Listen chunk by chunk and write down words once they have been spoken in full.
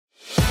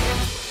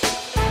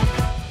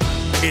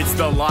It's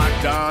the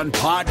Locked On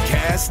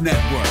Podcast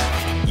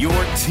Network, your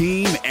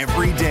team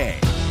every day.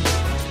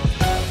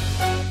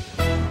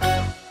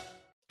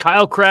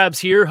 Kyle Krabs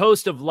here,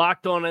 host of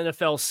Locked On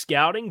NFL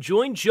Scouting.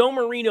 Join Joe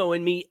Marino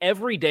and me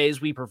every day as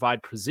we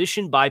provide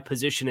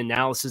position-by-position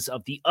analysis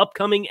of the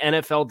upcoming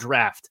NFL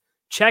Draft.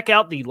 Check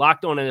out the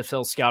Locked On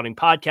NFL Scouting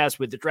podcast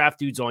with the Draft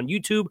Dudes on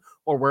YouTube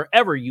or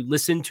wherever you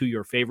listen to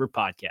your favorite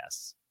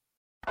podcasts.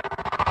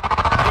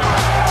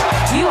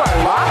 You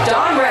are Locked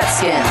On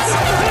Redskins,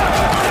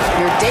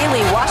 your daily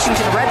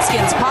Washington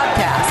Redskins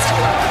podcast,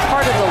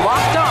 part of the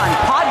Locked On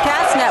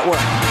Podcast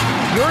Network,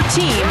 your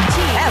team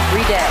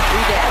every day.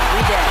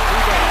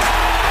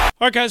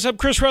 All right, guys, I'm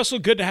Chris Russell.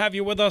 Good to have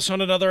you with us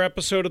on another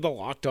episode of the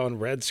Locked On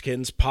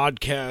Redskins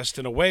podcast,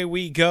 and away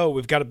we go.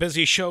 We've got a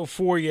busy show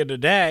for you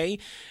today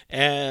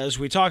as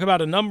we talk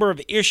about a number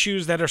of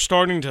issues that are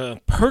starting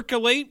to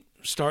percolate,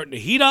 starting to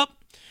heat up,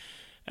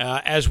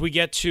 as we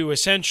get to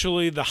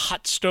essentially the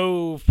hot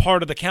stove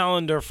part of the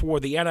calendar for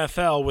the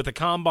NFL with the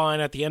Combine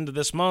at the end of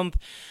this month,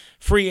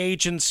 free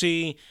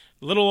agency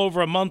a little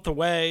over a month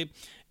away,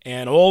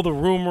 and all the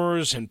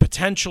rumors and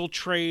potential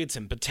trades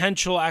and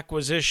potential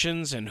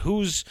acquisitions and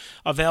who's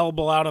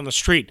available out on the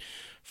street.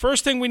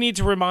 First thing we need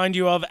to remind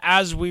you of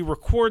as we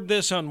record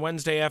this on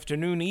Wednesday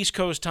afternoon, East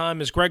Coast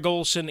time, is Greg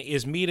Olsen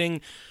is meeting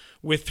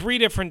with three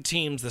different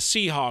teams, the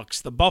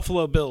Seahawks, the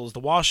Buffalo Bills, the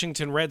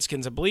Washington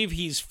Redskins. I believe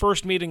he's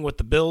first meeting with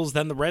the Bills,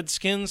 then the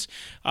Redskins.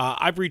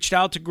 I've reached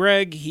out to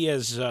Greg. He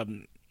has,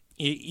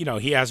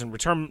 he hasn't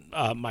returned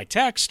my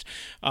text,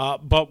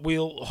 but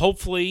we'll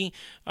hopefully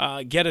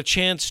get a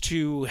chance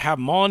to have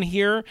him on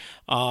here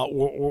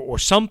or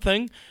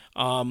something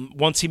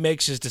once he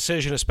makes his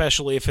decision,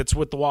 especially if it's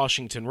with the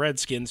Washington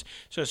Redskins.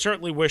 So I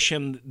certainly wish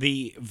him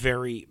the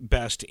very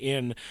best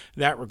in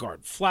that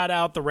regard. Flat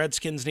out, the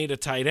Redskins need a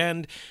tight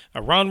end.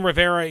 Ron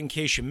Rivera, in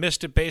case you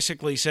missed it,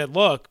 basically said,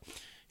 look,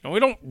 we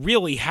don't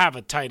really have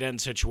a tight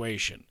end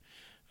situation.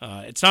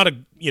 It's not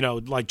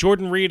like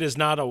Jordan Reed is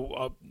not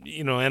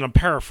and I'm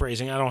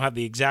paraphrasing, I don't have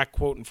the exact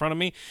quote in front of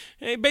me.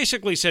 He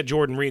basically said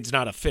Jordan Reed's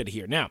not a fit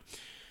here. Now,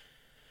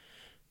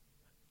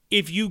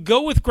 if you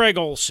go with Greg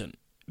Olsen,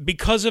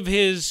 because of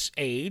his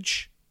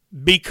age,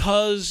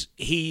 because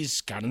he's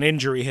got an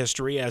injury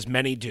history, as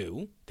many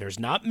do, there's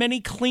not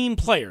many clean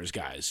players,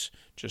 guys,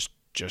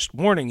 just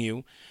warning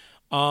you,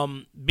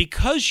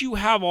 because you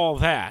have all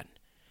that,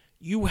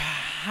 you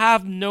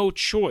have no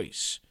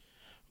choice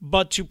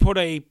but to put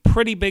a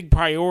pretty big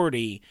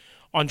priority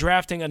on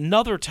drafting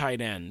another tight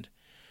end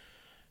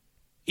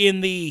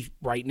in the,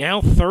 right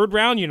now, third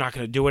round. You're not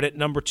going to do it at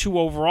number 2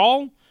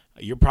 overall.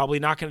 You're probably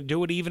not going to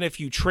do it even if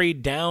you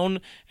trade down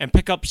and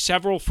pick up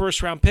several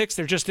first-round picks.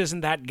 There just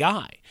isn't that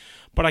guy.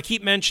 But I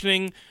keep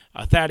mentioning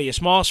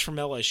Thaddeus Moss from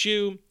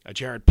LSU,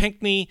 Jared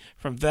Pinkney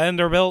from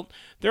Vanderbilt.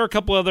 There are a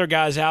couple other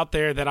guys out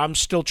there that I'm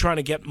still trying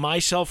to get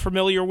myself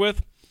familiar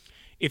with.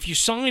 If you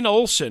sign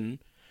Olsen,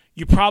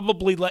 you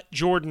probably let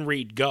Jordan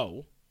Reed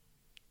go,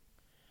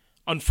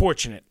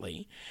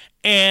 unfortunately.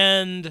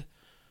 And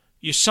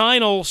you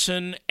sign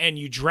Olsen and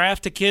you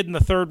draft a kid in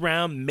the third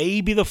round,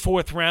 maybe the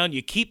fourth round.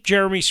 You keep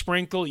Jeremy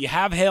Sprinkle, you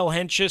have Hale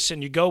Henchis,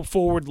 and you go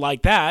forward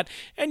like that.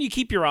 And you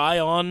keep your eye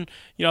on,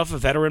 if a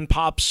veteran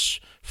pops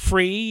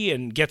free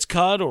and gets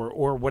cut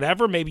or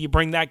whatever, maybe you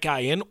bring that guy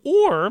in.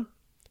 Or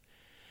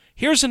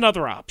here's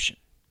another option.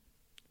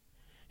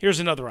 Here's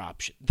another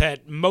option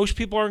that most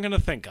people aren't going to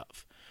think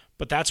of.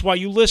 But that's why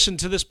you listen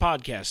to this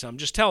podcast. I'm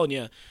just telling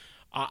you,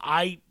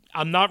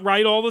 I'm not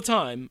right all the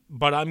time,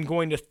 but I'm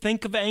going to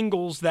think of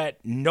angles that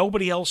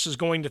nobody else is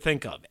going to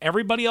think of.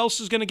 Everybody else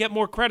is going to get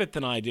more credit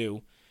than I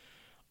do.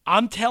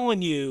 I'm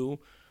telling you,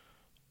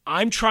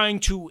 I'm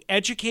trying to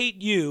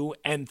educate you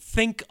and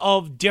think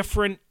of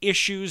different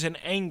issues and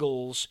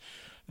angles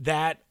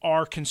that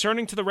are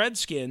concerning to the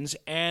Redskins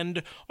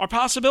and are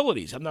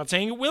possibilities. I'm not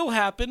saying it will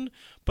happen,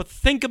 but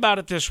think about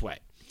it this way.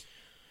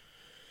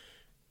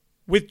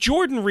 With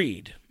Jordan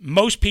Reed,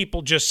 most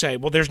people just say,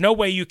 well, there's no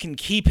way you can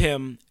keep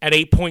him at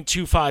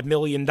 $8.25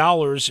 million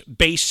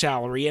base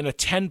salary and a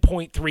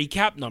 10.3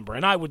 cap number.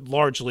 And I would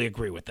largely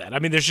agree with that. I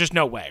mean, there's just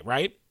no way,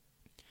 right?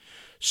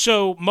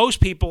 So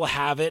most people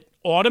have it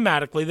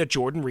automatically that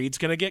Jordan Reed's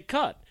going to get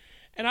cut.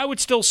 And I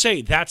would still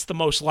say that's the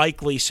most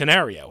likely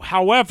scenario.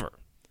 However,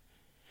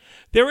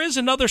 there is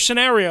another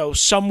scenario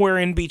somewhere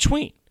in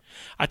between.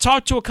 I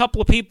talked to a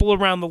couple of people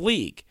around the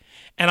league,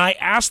 and I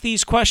asked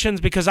these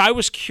questions because I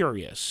was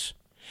curious.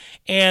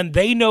 And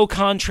they know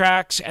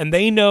contracts, and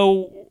they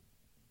know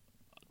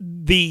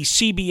the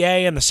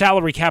CBA and the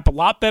salary cap a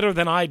lot better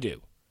than I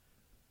do.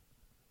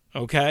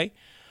 Okay?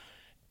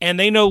 And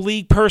they know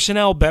league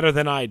personnel better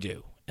than I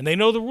do. And they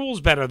know the rules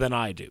better than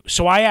I do.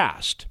 So I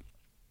asked.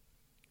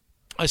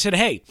 I said,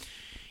 hey,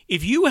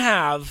 if you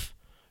have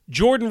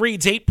Jordan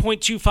Reed's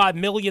 $8.25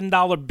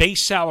 million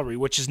base salary,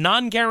 which is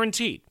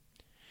non-guaranteed,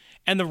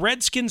 and the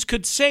Redskins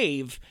could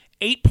save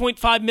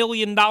 $8.5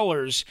 million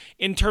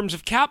in terms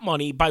of cap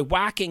money by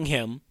whacking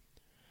him,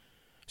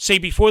 say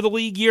before the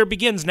league year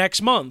begins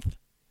next month,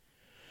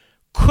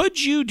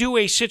 could you do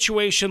a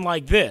situation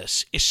like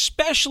this,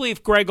 especially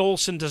if Greg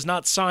Olsen does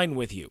not sign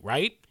with you,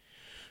 right?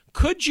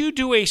 Could you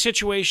do a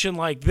situation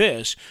like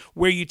this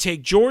where you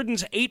take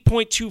Jordan's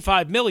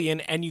 $8.25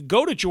 million and you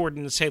go to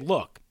Jordan and say,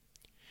 look,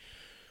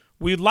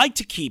 we'd like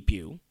to keep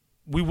you.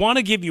 We want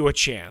to give you a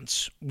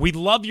chance. We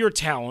love your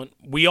talent.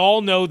 We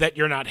all know that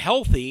you're not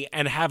healthy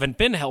and haven't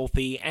been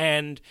healthy,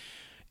 and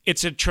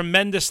it's a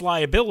tremendous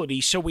liability,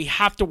 so we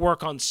have to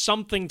work on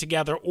something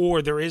together,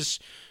 or there is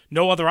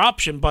no other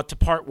option but to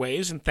part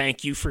ways and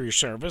thank you for your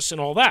service and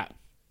all that.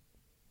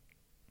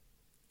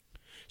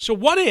 So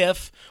what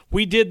if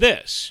we did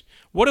this?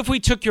 What if we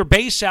took your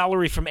base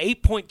salary from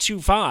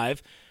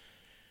 $8.25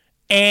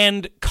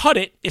 and cut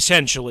it,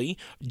 essentially,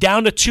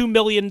 down to $2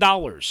 million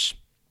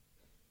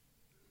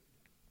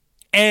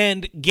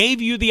and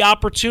gave you the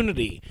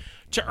opportunity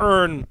to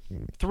earn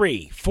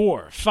 $3,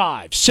 $4,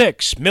 $5,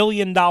 $6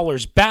 million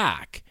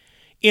back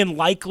in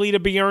likely to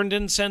be earned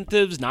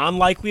incentives,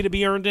 non-likely to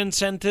be earned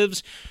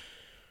incentives,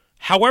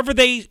 however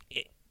they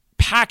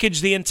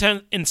package the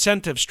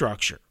incentive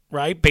structure,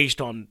 right? Based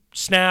on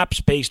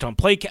snaps, based on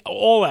play,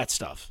 all that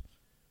stuff.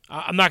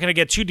 I'm not going to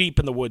get too deep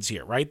in the woods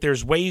here, right?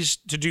 There's ways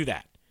to do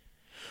that.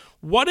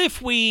 What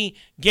if we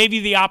gave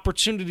you the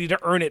opportunity to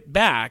earn it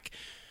back?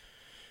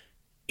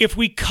 If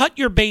we cut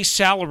your base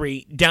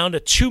salary down to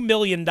 $2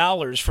 million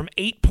from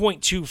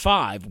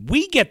 $8.25,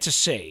 we get to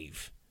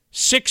save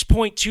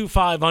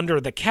 $6.25 under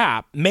the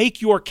cap,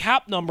 make your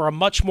cap number a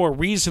much more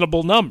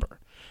reasonable number.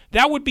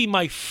 That would be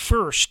my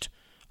first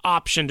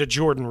option to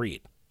Jordan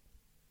Reed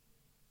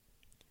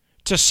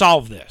to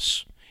solve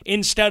this,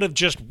 instead of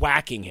just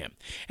whacking him.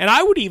 And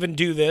I would even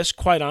do this,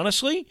 quite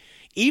honestly,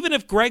 even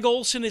if Greg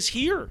Olsen is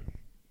here.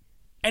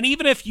 And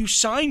even if you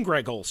sign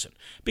Greg Olsen,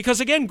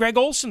 because again, Greg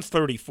Olsen's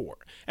 34,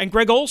 and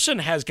Greg Olsen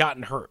has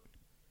gotten hurt.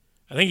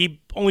 I think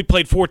he only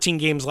played 14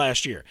 games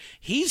last year.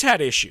 He's had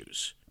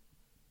issues.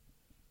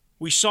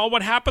 We saw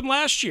what happened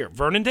last year.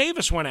 Vernon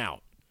Davis went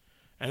out,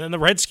 and then the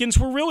Redskins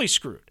were really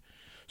screwed.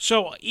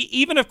 So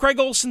even if Greg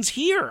Olsen's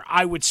here,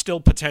 I would still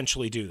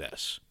potentially do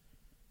this.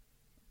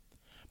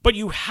 But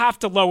you have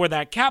to lower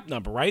that cap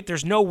number, right?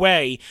 There's no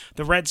way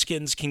the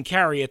Redskins can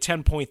carry a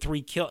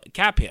 10.3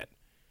 cap hit.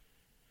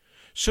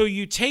 So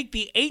you take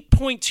the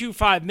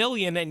 $8.25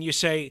 million and you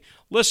say,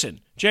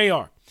 listen,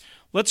 JR,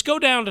 let's go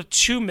down to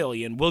 $2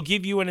 million. We'll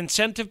give you an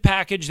incentive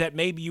package that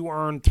maybe you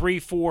earn $3,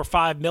 $4,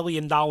 $5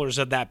 million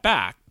of that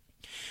back.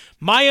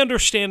 My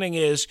understanding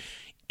is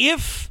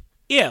if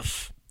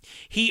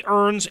he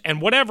earns, and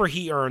whatever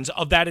he earns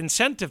of that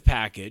incentive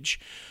package,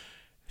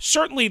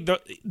 certainly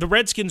the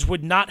Redskins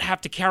would not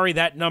have to carry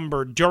that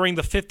number during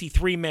the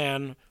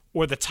 53-man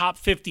or the top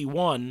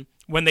 51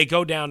 when they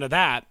go down to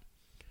that,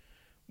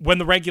 when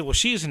the regular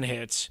season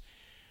hits.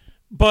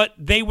 But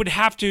they would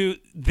have to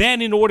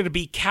then, in order to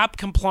be cap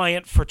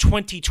compliant for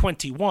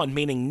 2021,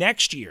 meaning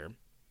next year,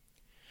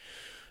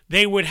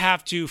 they would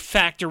have to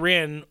factor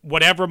in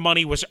whatever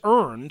money was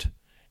earned,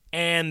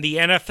 and the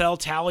NFL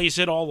tallies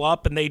it all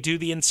up, and they do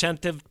the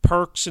incentive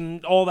perks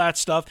and all that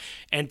stuff,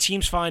 and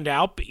teams find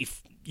out,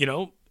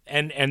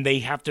 and they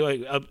have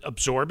to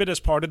absorb it as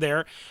part of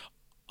their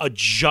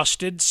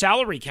adjusted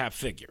salary cap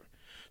figure.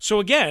 So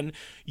again,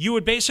 you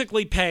would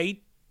basically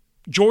pay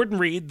Jordan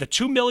Reed the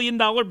 $2 million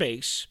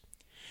base,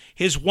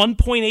 his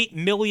 $1.8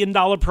 million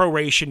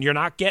proration. You're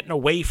not getting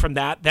away from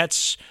that.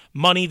 That's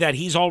money that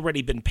he's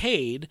already been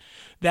paid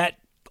that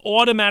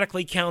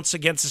automatically counts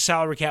against the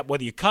salary cap,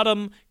 whether you cut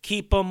him,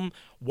 keep him,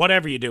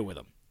 whatever you do with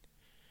him.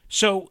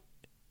 So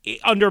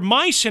under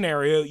my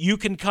scenario, you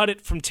can cut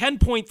it from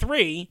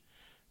 10.3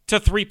 to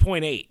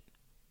 $3.8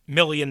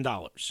 million.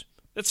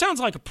 That sounds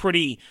like a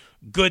pretty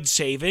good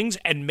savings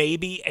and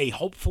maybe a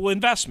hopeful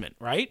investment,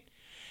 right?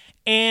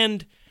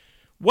 And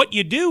what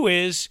you do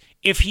is,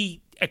 if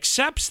he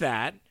accepts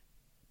that,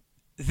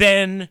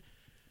 then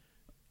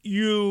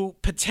you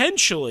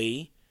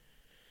potentially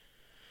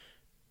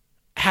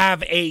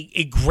have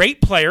a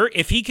great player,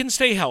 if he can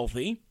stay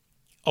healthy,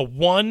 a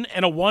 1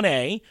 and a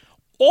 1A.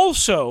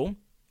 Also,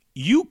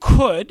 you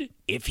could,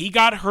 if he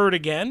got hurt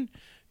again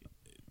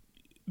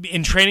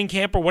in training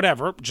camp or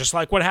whatever, just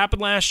like what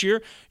happened last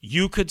year,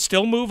 you could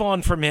still move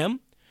on from him.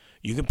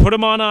 You can put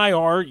him on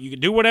IR. You can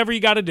do whatever you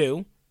got to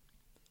do.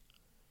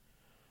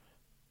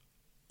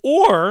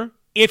 Or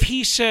if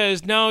he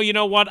says, no, you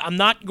know what, I'm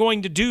not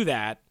going to do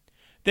that,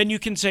 then you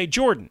can say,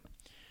 Jordan,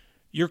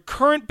 your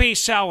current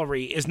base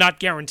salary is not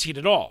guaranteed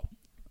at all.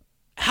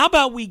 How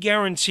about we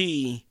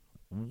guarantee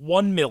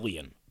 $1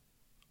 million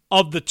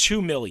of the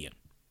 $2 million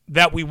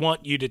that we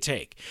want you to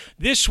take?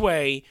 This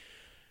way,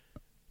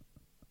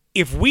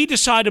 if we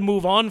decide to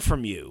move on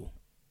from you,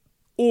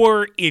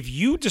 or if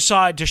you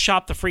decide to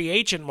shop the free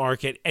agent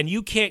market and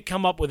you can't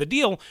come up with a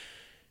deal,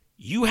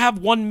 you have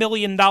 $1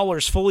 million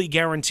fully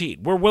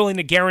guaranteed. We're willing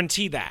to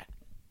guarantee that,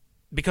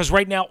 because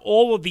right now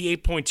all of the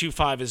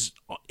 8.25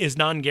 is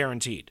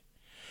non-guaranteed.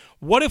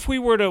 What if we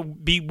were to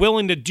be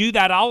willing to do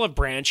that olive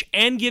branch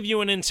and give you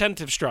an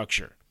incentive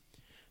structure?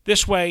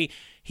 This way,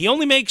 he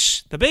only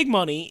makes the big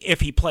money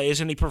if he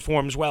plays and he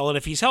performs well and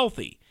if he's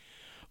healthy.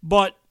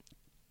 But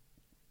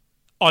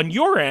on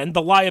your end,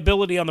 the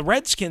liability on the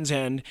Redskins'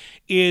 end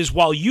is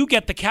while you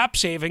get the cap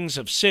savings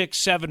of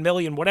 $6-7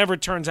 million, whatever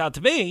it turns out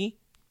to be,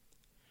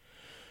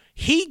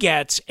 he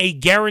gets a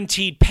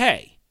guaranteed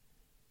pay,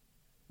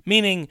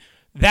 meaning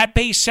that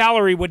base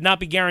salary would not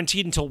be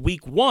guaranteed until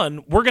week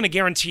 1. We're going to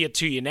guarantee it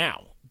to you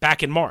now,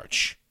 back in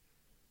March.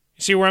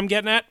 See where I'm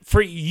getting at?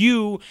 For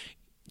you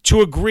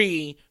to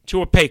agree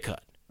to a pay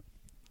cut.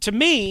 To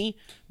me,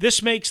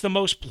 this makes the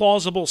most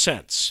plausible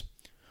sense.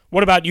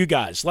 What about you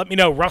guys? Let me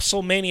know.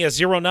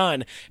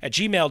 RussellMania09 at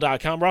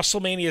gmail.com.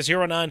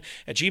 RussellMania09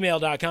 at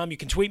gmail.com. You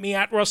can tweet me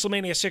at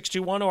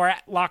RussellMania621 or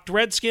at Locked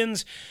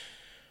Redskins.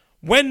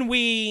 When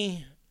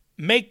we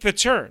make the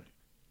turn,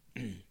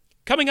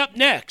 coming up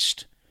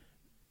next,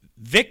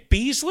 Vic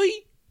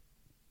Beasley,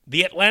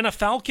 the Atlanta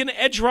Falcon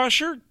edge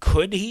rusher,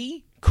 could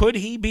he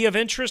be of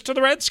interest to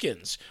the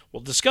Redskins?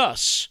 We'll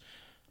discuss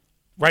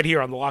right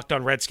here on the Locked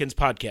On Redskins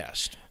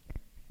podcast.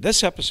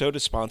 This episode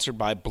is sponsored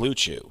by Blue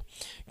Chew.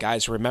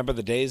 Guys, remember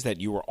the days that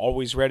you were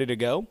always ready to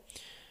go?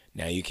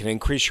 Now you can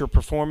increase your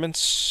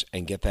performance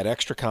and get that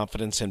extra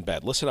confidence in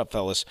bed. Listen up,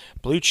 fellas.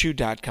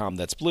 BlueChew.com.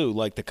 That's blue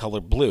like the color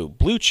blue.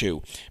 Blue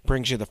Chew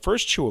brings you the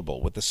first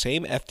chewable with the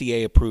same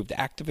FDA-approved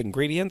active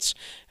ingredients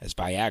as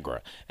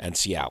Viagra and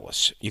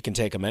Cialis. You can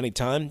take them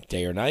anytime,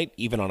 day or night,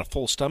 even on a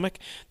full stomach.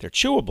 They're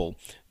chewable.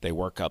 They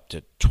work up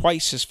to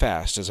twice as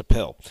fast as a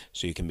pill,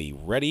 so you can be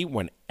ready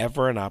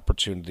whenever an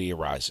opportunity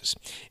arises.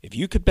 If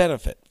you could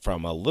benefit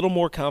from a little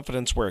more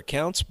confidence where it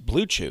counts,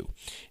 Blue Chew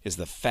is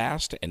the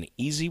fast and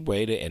easy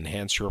way to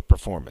enhance your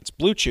performance.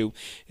 Blue Chew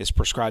is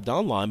prescribed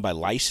online by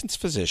licensed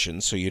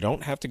physicians, so you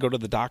don't have to go to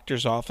the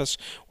doctor's office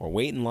or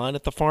wait in line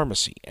at the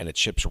pharmacy, and it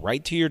ships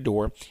right to your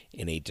door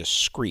in a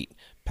discreet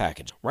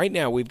package. Right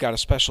now, we've got a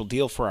special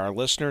deal for our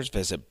listeners.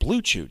 Visit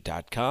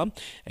BlueChew.com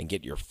and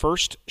get your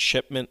first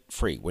shipment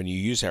free when you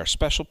use our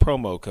special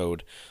promo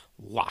code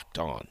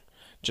LOCKEDON.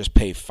 Just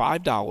pay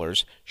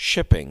 $5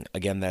 shipping.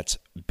 Again, that's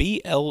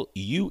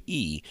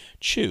BLUE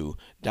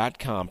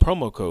Chew.com.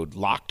 Promo code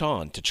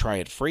LOCKEDON to try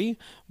it free.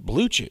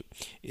 Blue Chew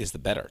is the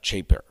better,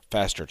 cheaper,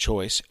 faster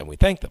choice, and we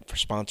thank them for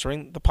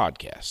sponsoring the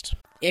podcast.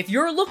 If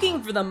you're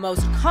looking for the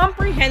most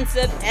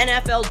comprehensive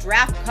NFL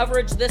draft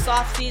coverage this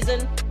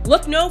offseason,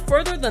 look no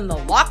further than the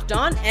Locked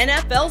On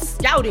NFL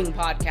Scouting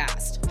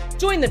Podcast.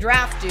 Join the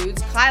draft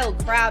dudes, Kyle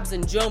Krabs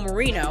and Joe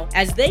Marino,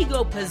 as they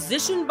go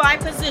position by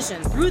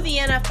position through the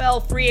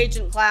NFL free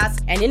agent class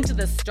and into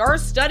the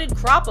star-studded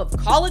crop of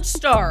college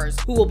stars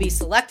who will be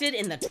selected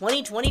in the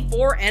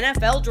 2024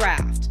 NFL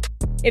Draft.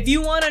 If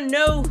you want to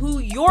know who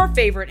your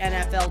favorite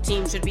NFL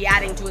team should be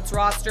adding to its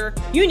roster,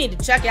 you need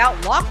to check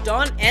out Locked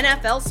On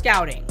NFL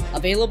Scouting,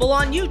 available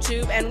on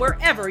YouTube and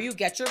wherever you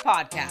get your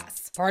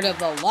podcasts. Part of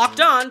the Locked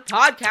On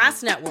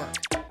Podcast Network,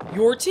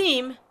 your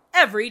team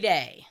every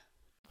day.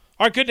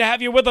 All right, good to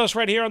have you with us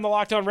right here on the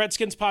Locked On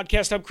Redskins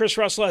podcast. I'm Chris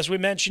Russell. As we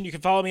mentioned, you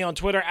can follow me on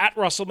Twitter at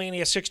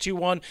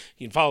RussellMania621.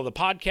 You can follow the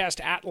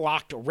podcast at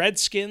Locked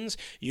Redskins.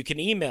 You can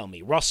email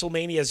me,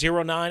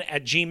 RussellMania09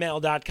 at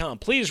gmail.com.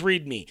 Please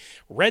read me,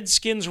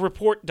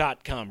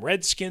 RedskinsReport.com,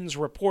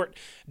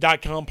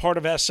 RedskinsReport.com, part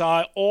of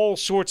SI. All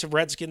sorts of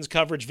Redskins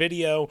coverage,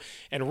 video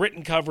and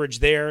written coverage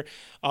there.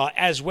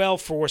 As well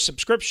for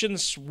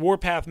subscriptions,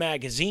 Warpath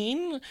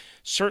Magazine.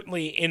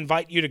 Certainly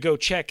invite you to go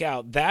check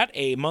out that,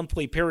 a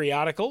monthly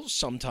periodical,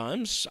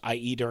 sometimes,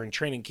 i.e. during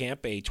training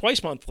camp, a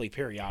twice-monthly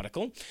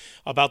periodical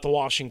about the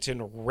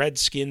Washington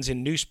Redskins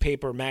in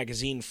newspaper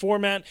magazine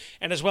format,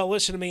 and as well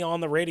listen to me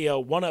on the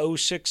radio,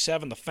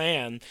 106.7 The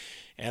Fan,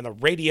 and the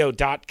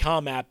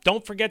radio.com app.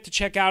 Don't forget to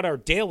check out our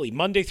daily,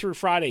 Monday through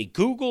Friday,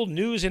 Google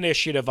News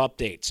Initiative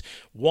updates.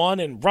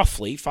 One in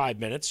roughly 5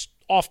 minutes,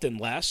 often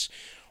less.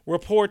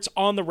 Reports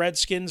on the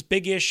Redskins,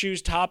 big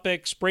issues,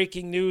 topics,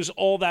 breaking news,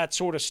 all that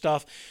sort of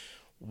stuff.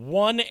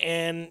 1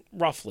 and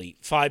roughly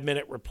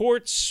 5-minute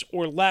reports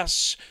or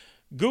less.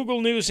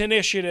 Google News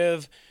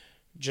Initiative.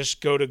 Just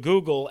go to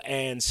Google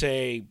and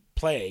say,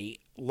 play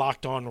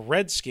Locked On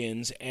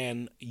Redskins,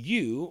 and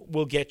you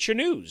will get your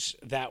news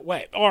that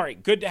way. All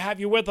right, good to have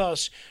you with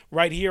us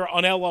right here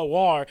on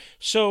LOR.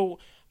 So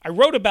I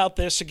wrote about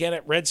this again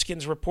at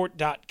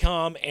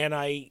RedskinsReport.com, and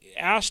I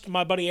asked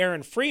my buddy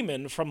Aaron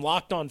Freeman from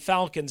Locked On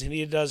Falcons, and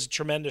he does a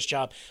tremendous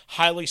job.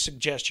 Highly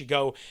suggest you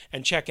go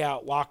and check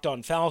out Locked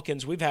On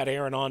Falcons. We've had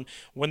Aaron on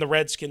when the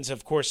Redskins,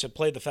 of course, have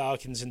played the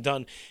Falcons and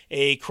done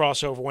a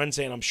crossover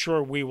Wednesday, and I'm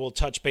sure we will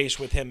touch base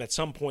with him at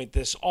some point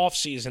this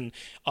offseason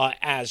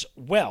as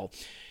well.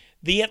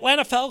 The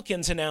Atlanta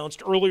Falcons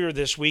announced earlier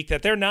this week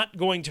that they're not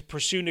going to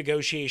pursue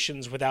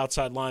negotiations with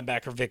outside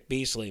linebacker Vic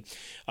Beasley,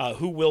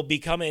 who will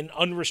become an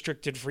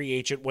unrestricted free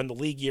agent when the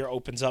league year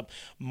opens up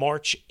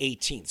March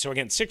 18th. So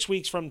again, 6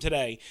 weeks from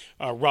today,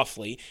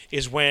 roughly,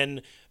 is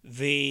when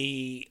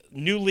the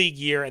new league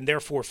year and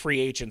therefore free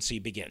agency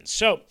begins.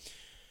 So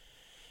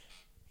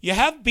you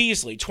have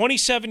Beasley,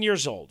 27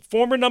 years old,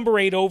 former number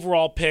 8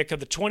 overall pick of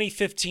the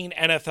 2015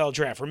 NFL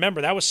Draft. Remember,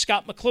 that was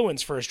Scott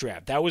McCloughan's first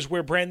draft. That was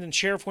where Brandon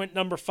Sheriff went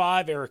number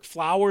 5. Eric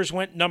Flowers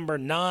went number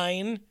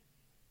 9,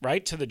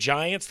 right, to the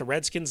Giants. The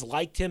Redskins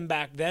liked him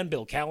back then.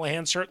 Bill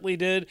Callahan certainly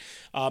did.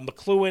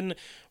 McCloughan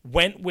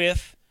went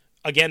with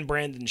Again,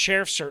 Brandon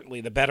Sheriff,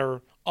 certainly the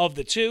better of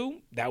the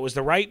two. That was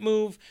the right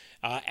move.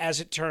 As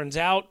it turns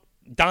out,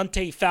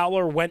 Dante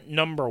Fowler went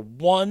number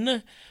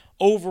 1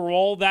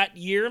 overall that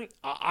year.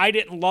 I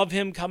didn't love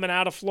him coming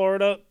out of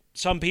Florida.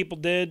 Some people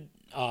did,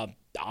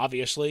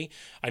 obviously.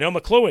 I know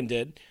McLuhan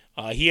did.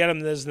 He had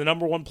him as the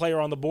number 1 player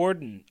on the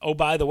board. And, oh,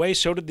 by the way,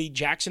 so did the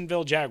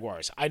Jacksonville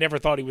Jaguars. I never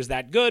thought he was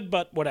that good,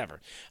 but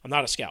whatever. I'm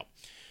not a scout.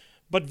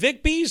 But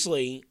Vic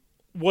Beasley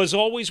was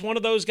always one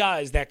of those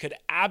guys that could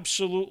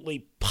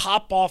absolutely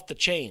pop off the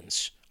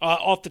chains,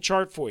 off the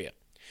chart for you.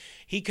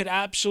 He could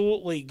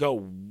absolutely go,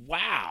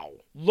 wow,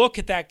 look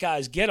at that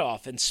guy's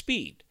get-off and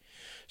speed.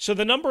 So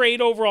the number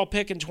 8 overall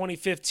pick in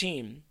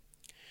 2015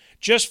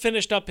 just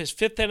finished up his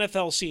 5th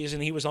NFL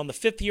season. He was on the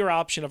 5th-year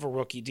option of a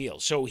rookie deal.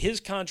 So his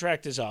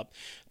contract is up.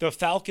 The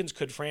Falcons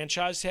could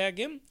franchise tag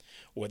him,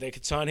 or they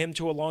could sign him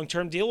to a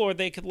long-term deal, or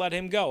they could let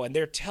him go. And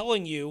they're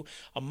telling you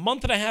a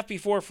month and a half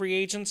before free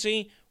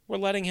agency, we're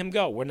letting him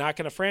go. We're not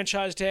going to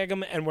franchise tag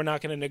him, and we're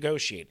not going to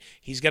negotiate.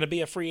 He's going to be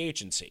a free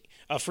agent,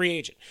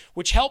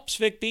 which helps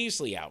Vic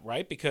Beasley out,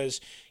 right? Because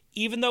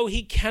even though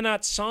he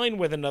cannot sign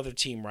with another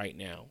team right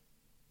now,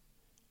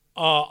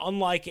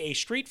 unlike a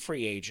street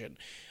free agent,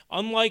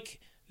 unlike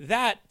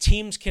that,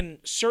 teams can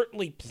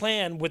certainly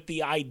plan with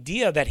the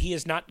idea that he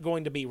is not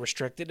going to be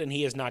restricted and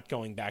he is not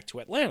going back to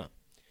Atlanta.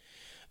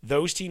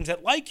 Those teams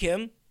that like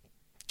him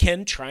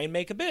can try and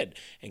make a bid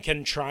and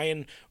can try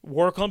and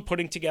work on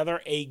putting together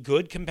a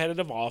good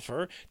competitive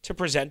offer to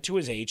present to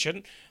his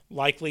agent,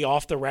 likely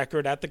off the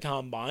record at the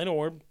combine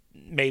or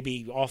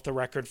maybe off the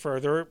record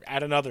further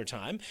at another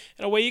time,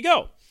 and away you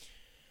go.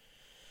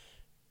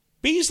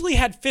 Beasley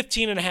had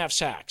 15.5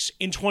 sacks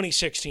in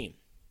 2016.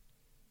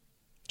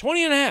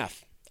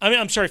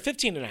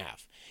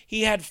 15.5.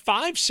 He had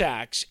 5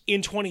 sacks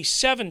in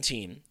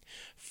 2017,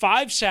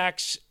 5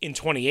 sacks in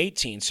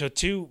 2018, so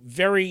 2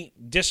 very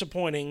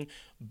disappointing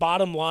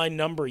bottom line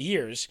number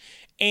years,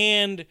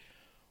 and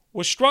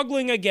was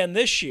struggling again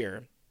this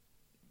year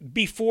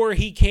before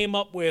he came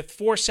up with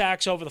 4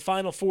 sacks over the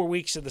final 4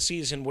 weeks of the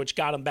season, which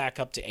got him back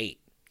up to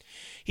 8.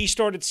 He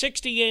started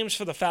 60 games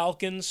for the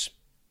Falcons,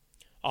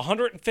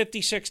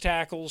 156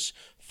 tackles,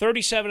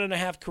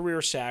 37.5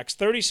 career sacks,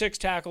 36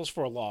 tackles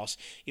for a loss,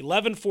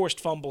 11 forced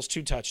fumbles,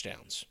 2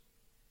 touchdowns.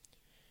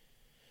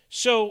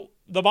 So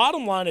the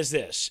bottom line is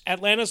this.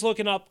 Atlanta's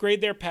looking to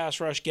upgrade their pass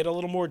rush, get a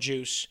little more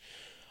juice.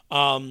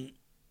 And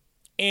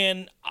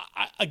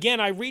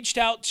I reached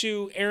out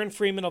to Aaron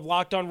Freeman of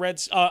Locked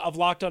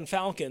On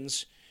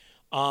Falcons,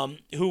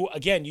 who,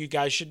 again, you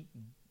guys should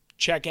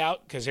check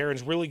out because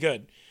Aaron's really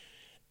good.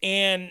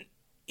 And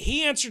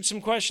he answered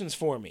some questions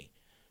for me.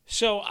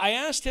 So I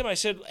asked him, I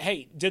said,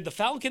 hey, did the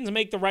Falcons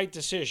make the right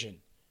decision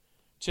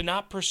to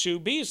not pursue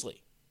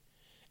Beasley?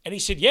 And he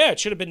said, yeah, it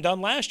should have been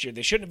done last year.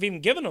 They shouldn't have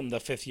even given him the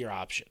 5th-year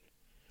option,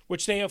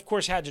 which they, of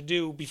course, had to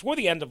do before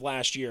the end of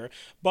last year,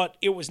 but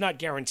it was not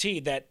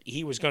guaranteed that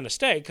he was going to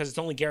stay because it's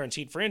only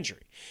guaranteed for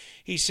injury.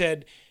 He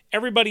said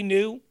everybody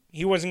knew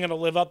he wasn't going to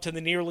live up to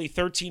the nearly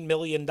 $13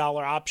 million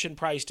option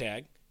price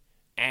tag,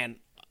 and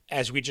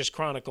as we just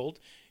chronicled,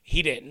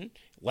 he didn't.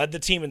 Led the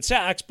team in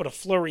sacks, but a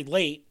flurry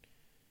late,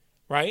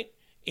 right?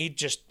 He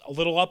just a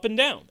little up and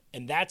down,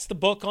 and that's the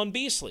book on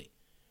Beasley.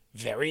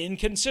 Very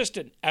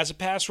inconsistent as a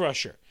pass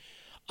rusher.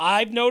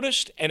 I've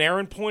noticed, and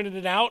Aaron pointed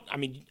it out,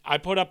 I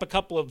put up a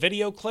couple of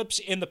video clips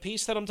in the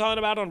piece that I'm talking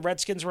about on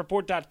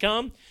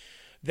RedskinsReport.com,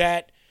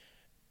 that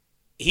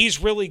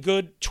he's really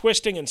good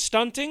twisting and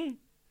stunting.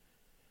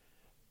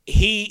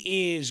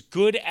 He is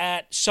good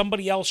at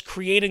somebody else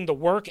creating the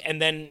work,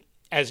 and then,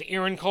 as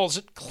Aaron calls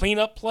it,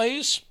 cleanup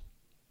plays.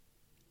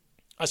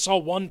 I saw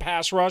one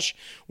pass rush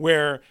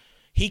where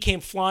he came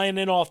flying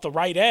in off the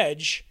right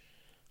edge,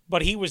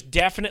 but he was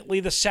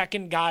definitely the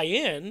second guy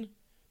in,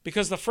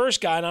 because the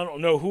first guy, and I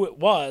don't know who it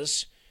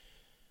was,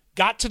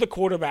 got to the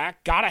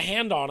quarterback, got a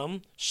hand on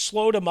him,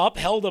 slowed him up,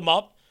 held him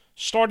up,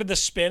 started the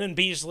spin, and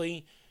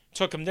Beasley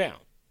took him down.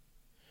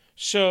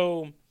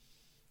 So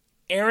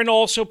Aaron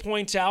also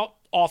points out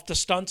off the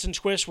stunts and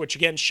twists, which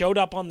again showed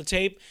up on the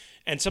tape,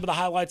 and some of the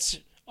highlights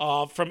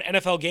from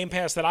NFL Game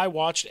Pass that I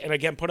watched, and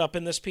again put up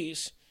in this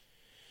piece.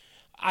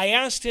 I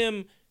asked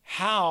him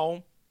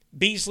how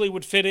Beasley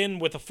would fit in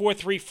with a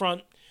 4-3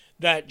 front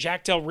that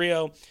Jack Del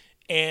Rio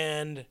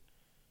and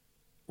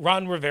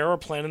Ron Rivera are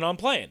planning on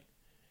playing.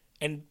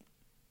 And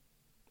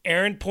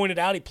Aaron pointed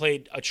out he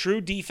played a true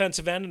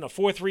defensive end in a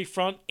 4-3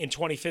 front in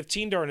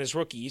 2015 during his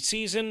rookie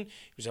season.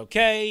 He was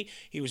okay.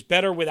 He was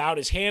better without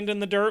his hand in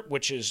the dirt,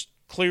 which is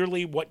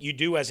clearly what you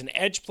do as an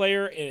edge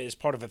player as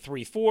part of a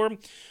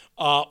 3-4.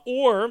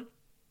 Or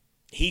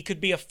he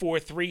could be a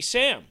 4-3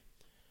 Sam,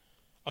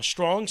 a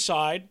strong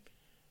side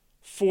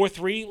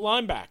 4-3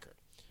 linebacker.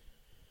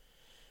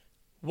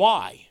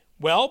 Why?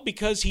 Well,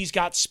 because he's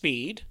got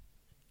speed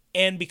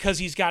and because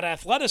he's got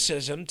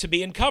athleticism to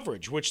be in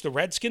coverage, which the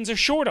Redskins are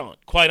short on,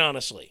 quite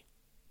honestly.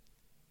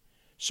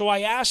 So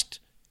I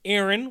asked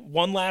Aaron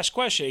one last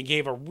question. He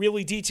gave a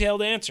really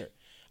detailed answer.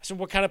 I said,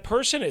 what kind of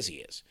person is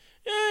he?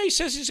 He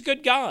says he's a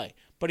good guy,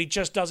 but he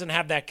just doesn't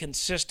have that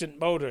consistent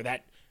motor,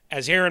 that,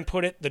 as Aaron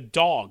put it, the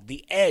dog,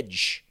 the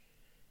edge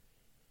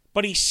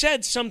But he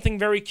said something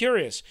very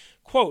curious.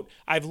 Quote,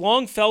 I've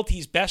long felt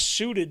he's best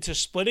suited to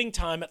splitting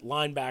time at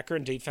linebacker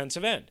and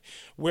defensive end,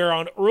 where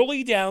on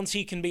early downs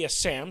he can be a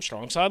Sam,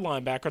 strong side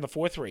linebacker in the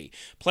 4-3,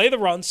 play the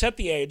run, set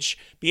the edge,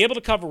 be able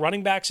to cover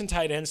running backs and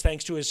tight ends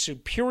thanks to his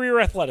superior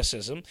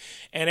athleticism.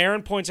 And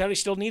Aaron points out he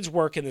still needs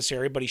work in this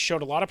area, but he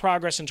showed a lot of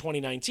progress in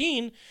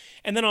 2019.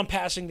 And then on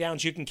passing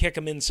downs, you can kick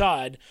him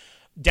inside,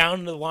 down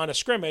into the line of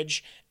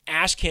scrimmage,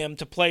 ask him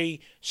to play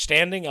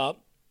standing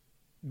up,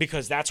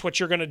 because that's what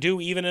you're going to do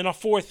even in a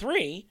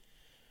 4-3.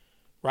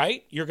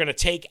 Right? You're going to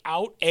take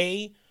out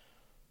a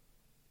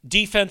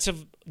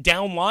defensive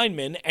down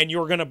lineman and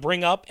you're going to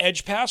bring up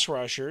edge pass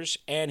rushers,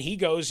 and he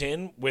goes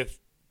in with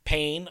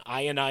Payne,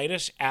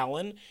 Ioannidis,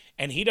 Allen,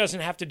 and he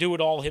doesn't have to do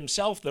it all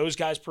himself. Those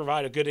guys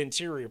provide a good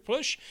interior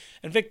push,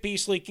 and Vic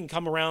Beasley can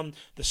come around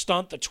the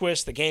stunt, the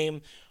twist, the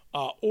game,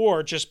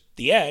 or just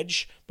the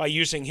edge by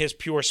using his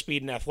pure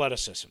speed and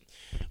athleticism.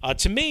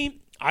 To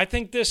me, I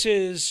think this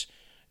is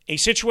a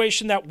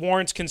situation that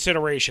warrants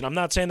consideration. I'm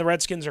not saying the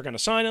Redskins are going to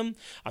sign him.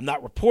 I'm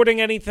not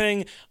reporting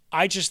anything.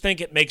 I just think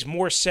it makes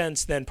more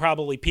sense than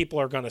probably people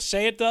are going to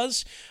say it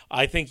does.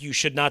 I think you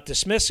should not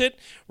dismiss it.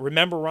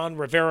 Remember, Ron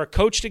Rivera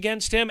coached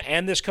against him,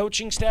 and this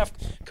coaching staff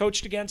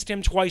coached against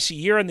him twice a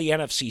year in the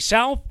NFC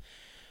South.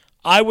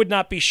 I would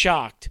not be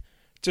shocked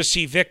to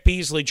see Vic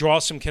Beasley draw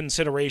some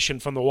consideration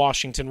from the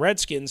Washington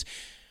Redskins.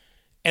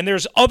 And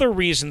there's other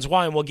reasons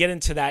why, and we'll get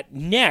into that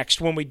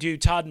next when we do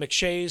Todd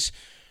McShay's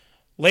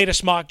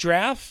latest mock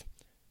draft,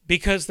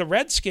 because the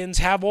Redskins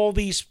have all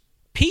these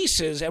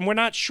pieces and we're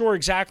not sure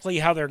exactly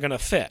how they're going to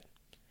fit.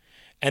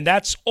 And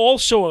that's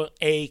also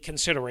a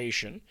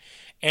consideration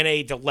and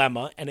a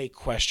dilemma and a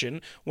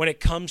question when it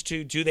comes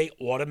to, do they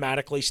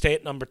automatically stay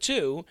at number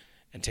 2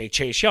 and take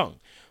Chase Young?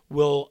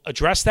 We'll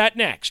address that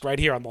next right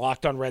here on the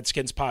Locked On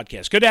Redskins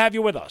podcast. Good to have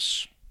you with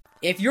us.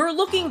 If you're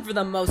looking for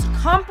the most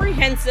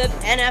comprehensive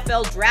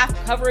NFL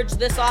draft coverage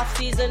this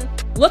offseason,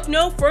 look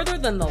no further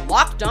than the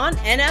Locked On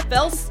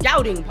NFL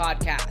Scouting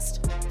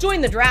Podcast.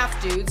 Join the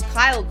draft dudes,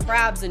 Kyle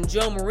Krabs and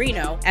Joe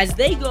Marino, as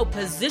they go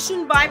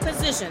position by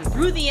position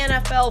through the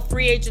NFL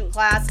free agent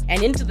class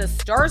and into the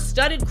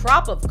star-studded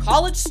crop of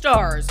college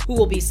stars who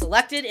will be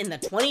selected in the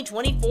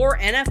 2024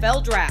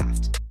 NFL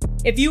Draft.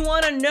 If you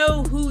want to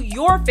know who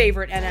your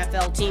favorite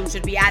NFL team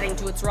should be adding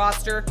to its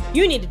roster,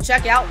 you need to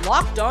check out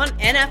Locked On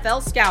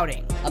NFL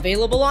Scouting,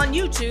 available on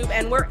YouTube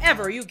and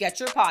wherever you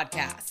get your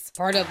podcasts.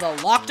 Part of the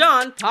Locked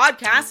On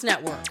Podcast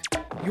Network,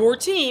 your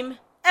team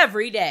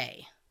every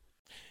day.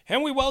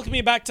 And we welcome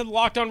you back to the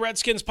Locked On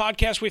Redskins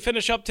podcast. We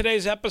finish up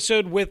today's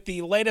episode with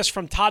the latest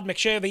from Todd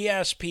McShay of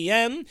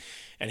ESPN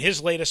and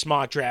his latest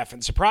mock draft.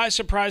 And surprise,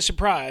 surprise,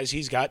 surprise,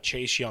 he's got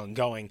Chase Young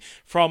going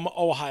from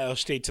Ohio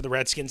State to the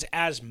Redskins,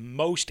 as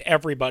most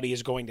everybody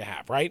is going to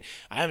have, right?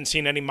 I haven't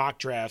seen any mock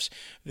drafts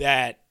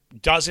that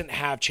doesn't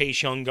have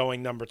Chase Young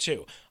going number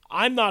 2.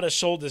 I'm not as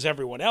sold as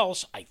everyone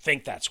else. I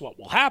think that's what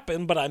will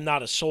happen, but I'm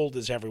not as sold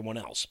as everyone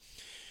else.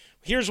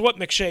 Here's what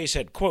McShay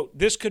said, quote,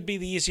 this could be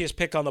the easiest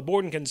pick on the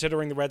board, and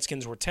considering the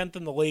Redskins were 10th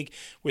in the league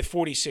with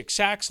 46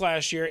 sacks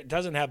last year, it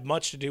doesn't have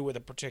much to do with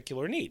a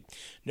particular need.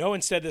 No,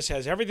 instead, this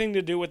has everything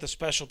to do with the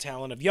special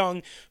talent of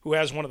Young, who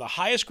has one of the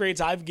highest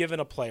grades I've given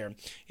a player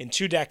in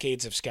 2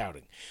 decades of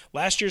scouting.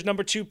 Last year's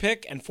number 2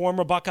 pick and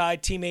former Buckeye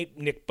teammate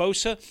Nick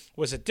Bosa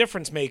was a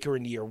difference maker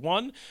in year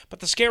 1, but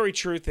the scary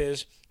truth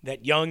is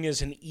that Young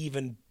is an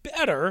even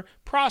better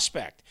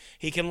prospect.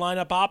 He can line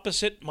up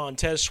opposite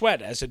Montez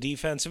Sweat as a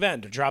defensive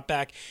end to drop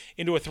back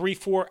into a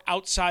 3-4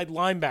 outside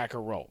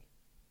linebacker role.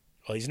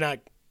 Well, he's not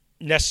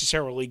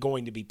necessarily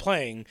going to be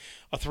playing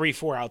a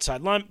 3-4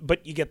 outside line,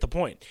 but you get the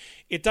point.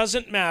 It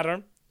doesn't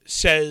matter,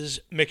 says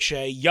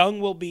McShay.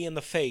 Young will be in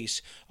the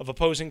face of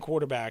opposing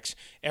quarterbacks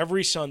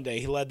every Sunday.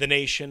 He led the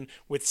nation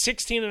with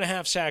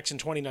 16.5 sacks in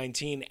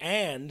 2019,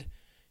 and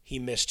he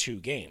missed 2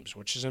 games,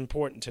 which is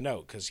important to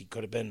note because he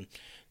could have been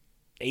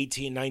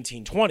 18,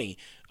 19, 20,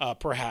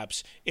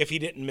 perhaps, if he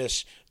didn't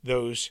miss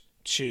those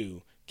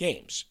 2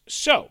 games.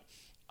 So,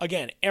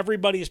 again,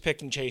 everybody is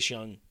picking Chase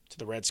Young to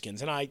the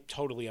Redskins, and I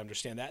totally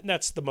understand that, and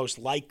that's the most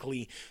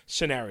likely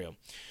scenario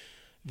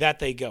that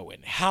they go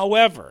in.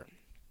 However,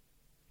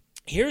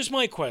 here's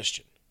my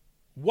question.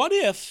 What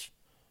if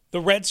the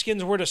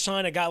Redskins were to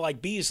sign a guy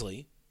like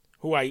Beasley,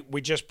 who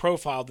we just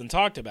profiled and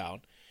talked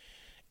about,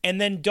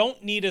 and then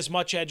don't need as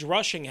much edge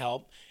rushing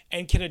help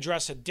and can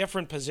address a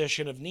different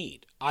position of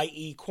need,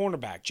 i.e.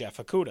 cornerback Jeff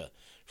Okudah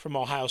from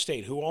Ohio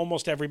State, who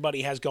almost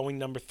everybody has going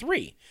number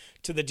 3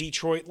 to the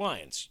Detroit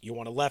Lions. You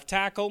want a left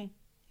tackle?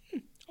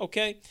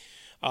 Okay.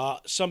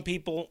 Some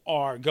people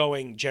are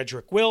going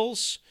Jedrick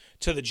Wills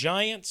to the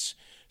Giants.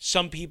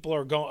 Some people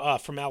are going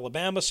from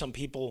Alabama. Some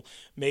people,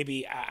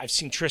 maybe I've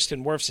seen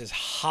Tristan Wirfs as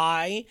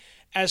high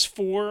as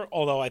 4,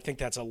 although I think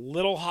that's a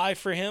little high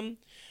for him.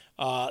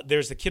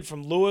 There's the kid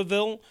from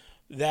Louisville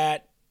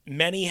that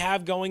many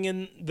have going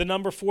in the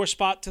number 4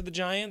 spot to the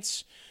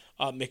Giants.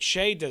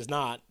 McShay does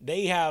not.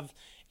 They have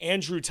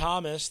Andrew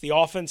Thomas, the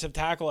offensive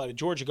tackle out of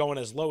Georgia, going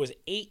as low as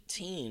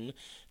 18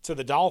 to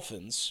the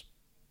Dolphins.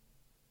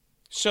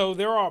 So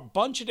there are a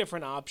bunch of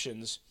different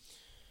options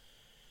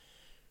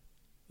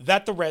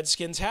that the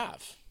Redskins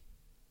have,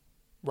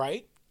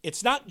 right?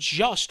 It's not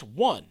just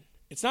one.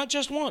 It's not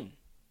just one.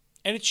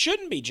 And it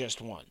shouldn't be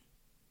just one.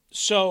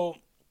 So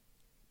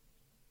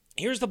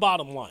here's the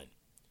bottom line.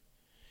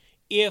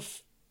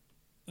 If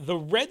the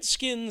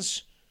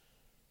Redskins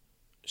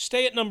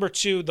stay at number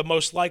 2, the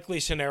most likely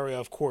scenario,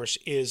 of course,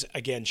 is,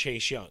 again,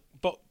 Chase Young.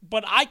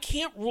 But I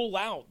can't rule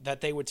out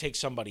that they would take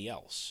somebody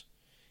else,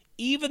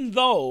 even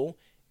though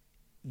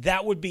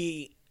that would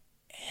be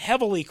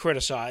heavily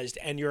criticized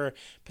and you're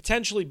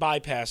potentially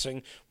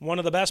bypassing one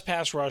of the best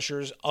pass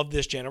rushers of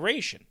this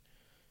generation.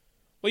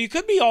 Well, you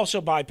could be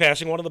also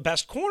bypassing one of the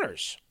best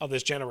corners of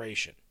this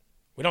generation.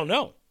 We don't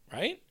know,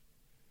 right?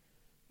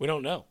 We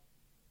don't know.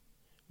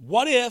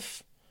 What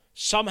if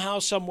somehow,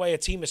 some way, a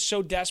team is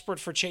so desperate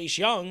for Chase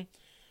Young,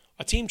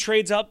 a team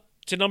trades up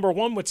to number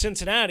 1 with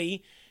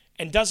Cincinnati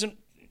and doesn't,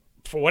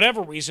 for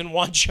whatever reason,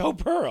 want Joe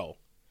Burrow,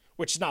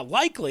 which is not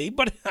likely,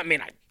 but, I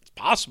mean, it's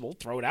possible.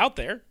 Throw it out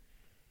there,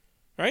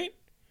 right?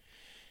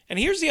 And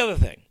here's the other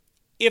thing.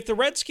 If the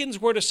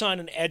Redskins were to sign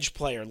an edge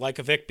player like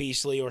a Vic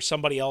Beasley or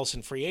somebody else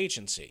in free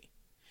agency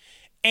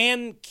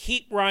and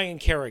keep Ryan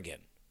Kerrigan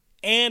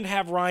and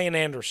have Ryan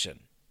Anderson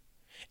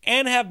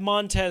and have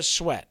Montez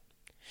Sweat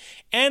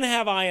and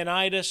have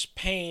Ioannidis,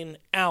 Payne,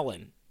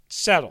 Allen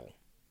settle,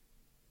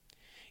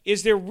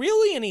 is there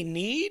really any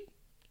need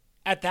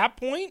at that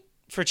point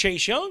for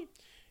Chase Young?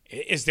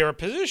 Is there a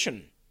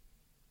position?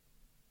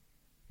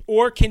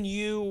 Or can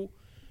you,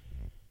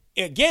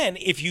 again,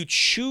 if you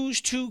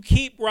choose to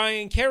keep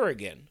Ryan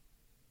Kerrigan,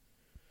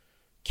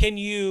 can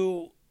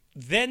you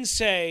then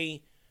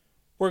say,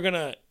 we're going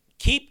to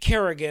keep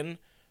Kerrigan,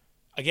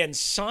 again,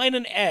 sign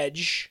an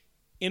edge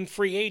in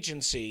free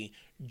agency,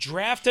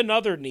 draft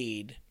another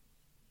need?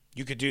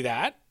 You could do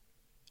that,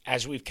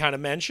 as we've kind of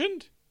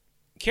mentioned.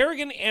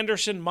 Kerrigan,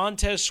 Anderson,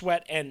 Montez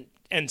Sweat,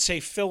 and say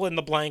fill in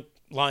the blank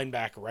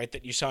linebacker, right,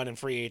 that you sign in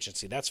free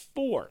agency. That's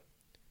 4.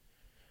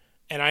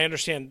 And I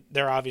understand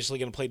they're obviously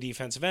going to play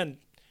defensive end.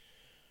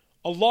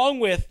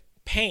 Along with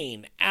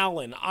Payne,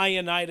 Allen,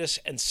 Ioannidis,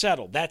 and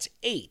Settle. That's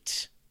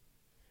 8.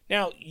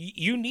 Now,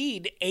 you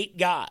need 8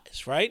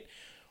 guys, right?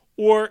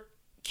 Or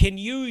can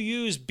you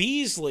use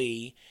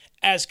Beasley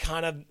as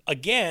kind of,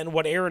 again,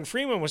 what Aaron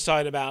Freeman was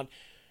talking about,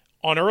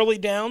 on early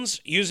downs,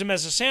 use him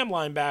as a Sam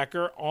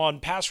linebacker. On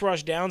pass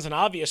rush downs and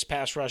obvious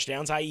pass rush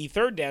downs, i.e.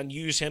 third down,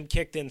 use him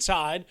kicked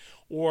inside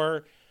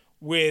or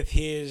with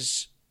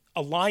his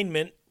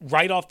alignment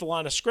right off the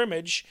line of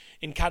scrimmage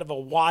in kind of a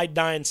wide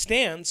 9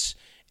 stance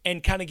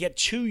and kind of get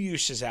 2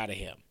 uses out of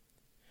him.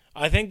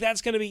 I think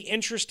that's going to be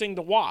interesting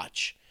to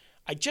watch.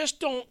 I just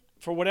don't,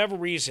 for whatever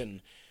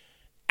reason,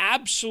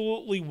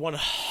 absolutely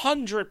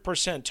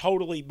 100%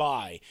 totally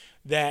buy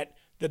that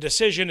the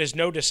decision is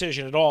no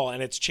decision at all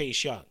and it's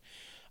Chase Young.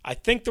 I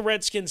think the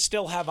Redskins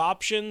still have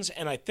options,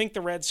 and I think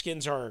the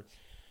Redskins are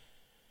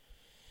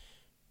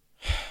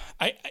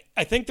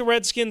I think the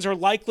Redskins are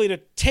likely to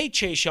take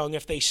Chase Young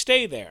if they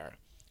stay there.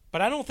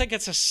 But I don't think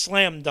it's a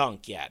slam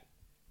dunk yet.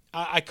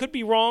 I could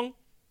be wrong,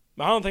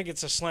 but I don't think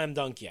it's a slam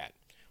dunk yet.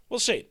 We'll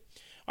see.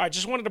 All right,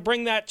 just wanted to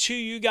bring that to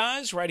you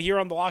guys right here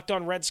on the Locked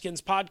On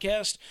Redskins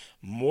podcast.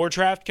 More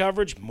draft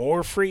coverage,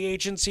 more free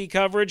agency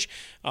coverage,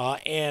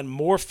 and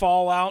more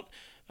fallout.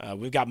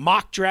 We've got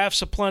mock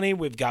drafts aplenty.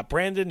 We've got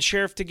Brandon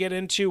Sheriff to get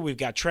into. We've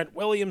got Trent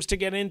Williams to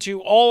get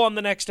into, all on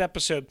the next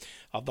episode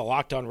of the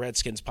Locked On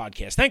Redskins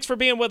podcast. Thanks for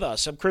being with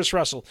us. I'm Chris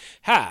Russell.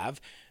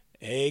 Have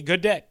a good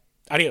day.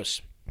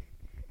 Adios.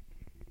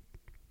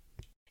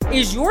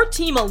 Is your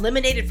team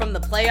eliminated from the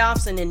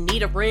playoffs and in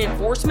need of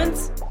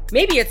reinforcements?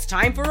 Maybe it's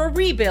time for a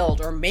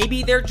rebuild, or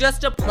maybe they're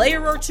just a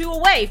player or 2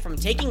 away from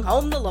taking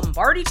home the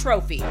Lombardi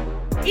Trophy.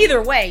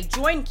 Either way,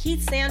 join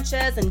Keith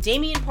Sanchez and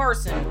Damian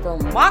Parson for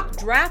Mock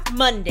Draft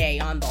Monday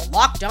on the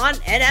Locked On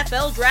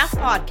NFL Draft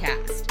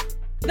Podcast.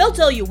 They'll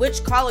tell you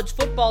which college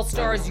football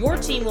stars your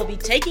team will be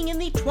taking in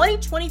the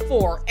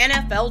 2024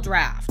 NFL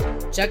Draft.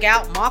 Check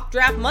out Mock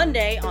Draft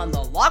Monday on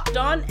the Locked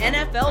On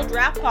NFL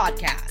Draft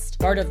Podcast,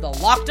 part of the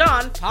Locked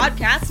On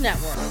Podcast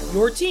Network,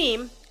 your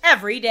team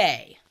every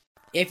day.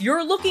 If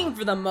you're looking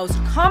for the most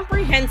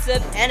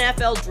comprehensive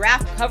NFL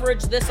draft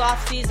coverage this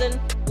offseason,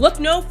 look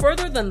no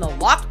further than the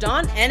Locked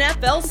On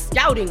NFL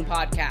Scouting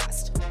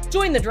Podcast.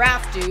 Join the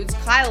draft dudes,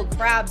 Kyle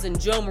Krabs and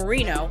Joe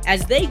Marino,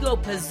 as they go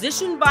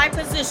position by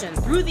position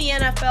through the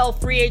NFL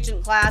free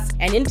agent class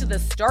and into the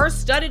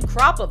star-studded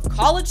crop of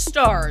college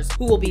stars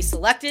who will be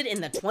selected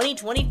in the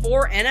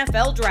 2024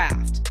 NFL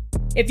Draft.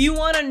 If you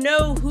want to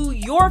know who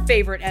your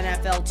favorite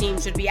NFL team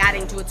should be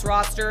adding to its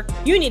roster,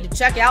 you need to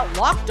check out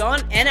Locked On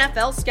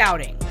NFL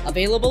Scouting,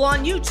 available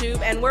on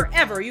YouTube and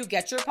wherever you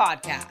get your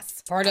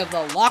podcasts. Part of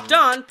the Locked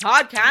On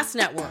Podcast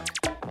Network,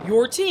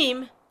 your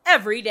team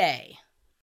every day.